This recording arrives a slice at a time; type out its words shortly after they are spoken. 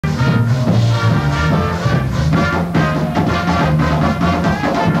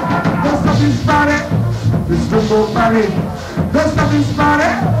his body, the struggle body. Don't stop his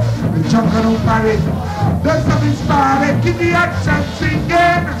body, the jungle body. Don't stop his body, keep the action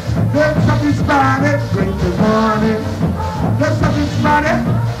singing. Don't stop his body, bring the morning. Don't stop his body,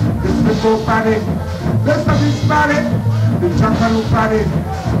 the struggle body. Don't stop his body, the jungle body.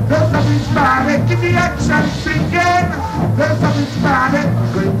 Don't stop his body, keep the action singing. Don't stop his body,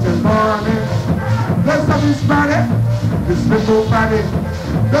 bring the morning. Don't stop his body, the struggle body.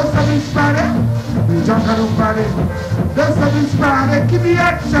 Don't stop his body, the jungle body. Don't stop his body, keep the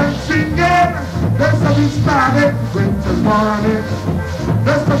action singing. Don't stop his body, bring the morning.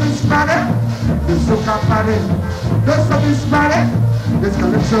 Don't stop his body, the soca body. Don't stop his body, the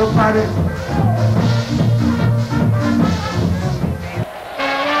calypso body.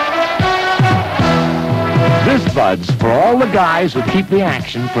 This bud's for all the guys who keep the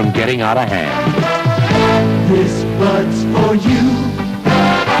action from getting out of hand. This bud's for you,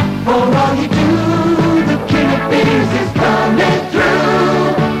 for all you do. The king of beers is coming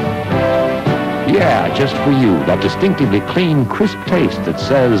through. Yeah, just for you, that distinctively clean, crisp taste that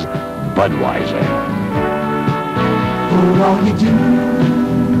says Budweiser. For all you do.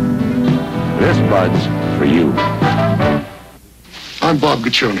 This bud's for you. I'm Bob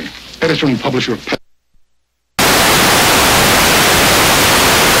Guccione, editor and publisher of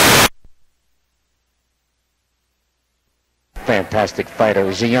Fantastic fighter.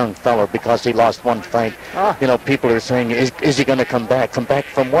 He's a young fellow because he lost one fight. You know, people are saying, is he going to come back? Come back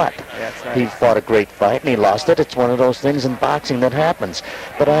from what? That's right. He fought a great fight and he lost it. It's one of those things in boxing that happens.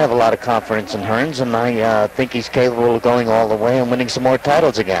 But I have a lot of confidence in Hearns, and I think he's capable of going all the way and winning some more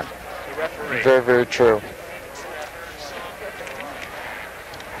titles again. Very, very true.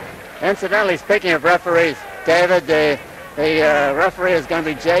 Incidentally, speaking of referees, David, the referee is going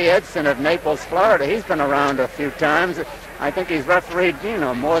to be Jay Edson of Naples, Florida. He's been around a few times. I think he's refereed, you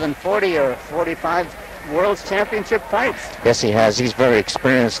know, more than 40 or 45 World Championship fights. Yes, he has. He's very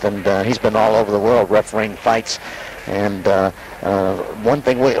experienced, and he's been all over the world refereeing fights. And one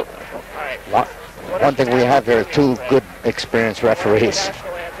thing we have here are two good, experienced referees.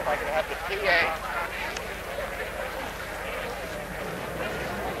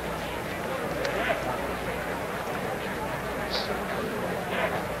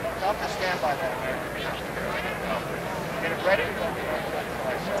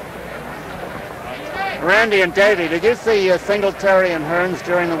 Randy and Davey, did you see Singletary and Hearns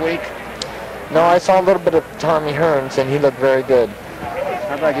during the week? No, I saw a little bit of Tommy Hearns, and he looked very good.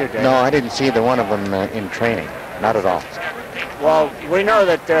 How about you, Davey? No, I didn't see either one of them in training. Not at all. Well, we know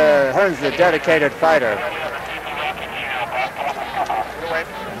that Hearns is a dedicated fighter.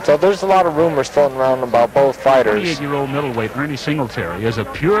 So there's a lot of rumors floating around about both fighters. 28-year-old middleweight Ernie Singletary is a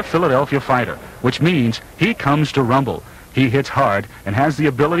pure Philadelphia fighter, which means he comes to rumble. He hits hard and has the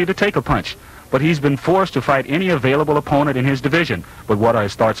ability to take a punch. But he's been forced to fight any available opponent in his division. But what are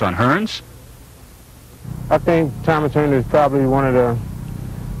his thoughts on Hearns? I think Tommy Turner is probably one of the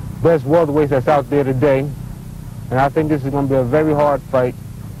best welterweights that's out there today. And I think this is going to be a very hard fight.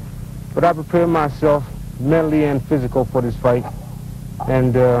 But I prepared myself mentally and physical for this fight.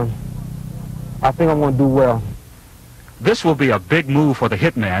 And I think I'm going to do well. This will be a big move for the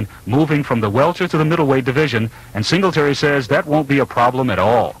hitman, moving from the welter to the middleweight division. And Singletary says that won't be a problem at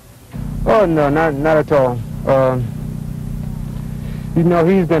all. Oh, no, not at all. You know,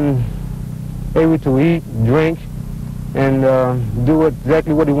 he's been able to eat, drink, and do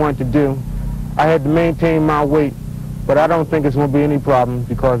exactly what he wanted to do. I had to maintain my weight, but I don't think it's going to be any problem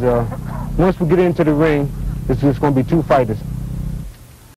because once we get into the ring, it's just going to be two fighters.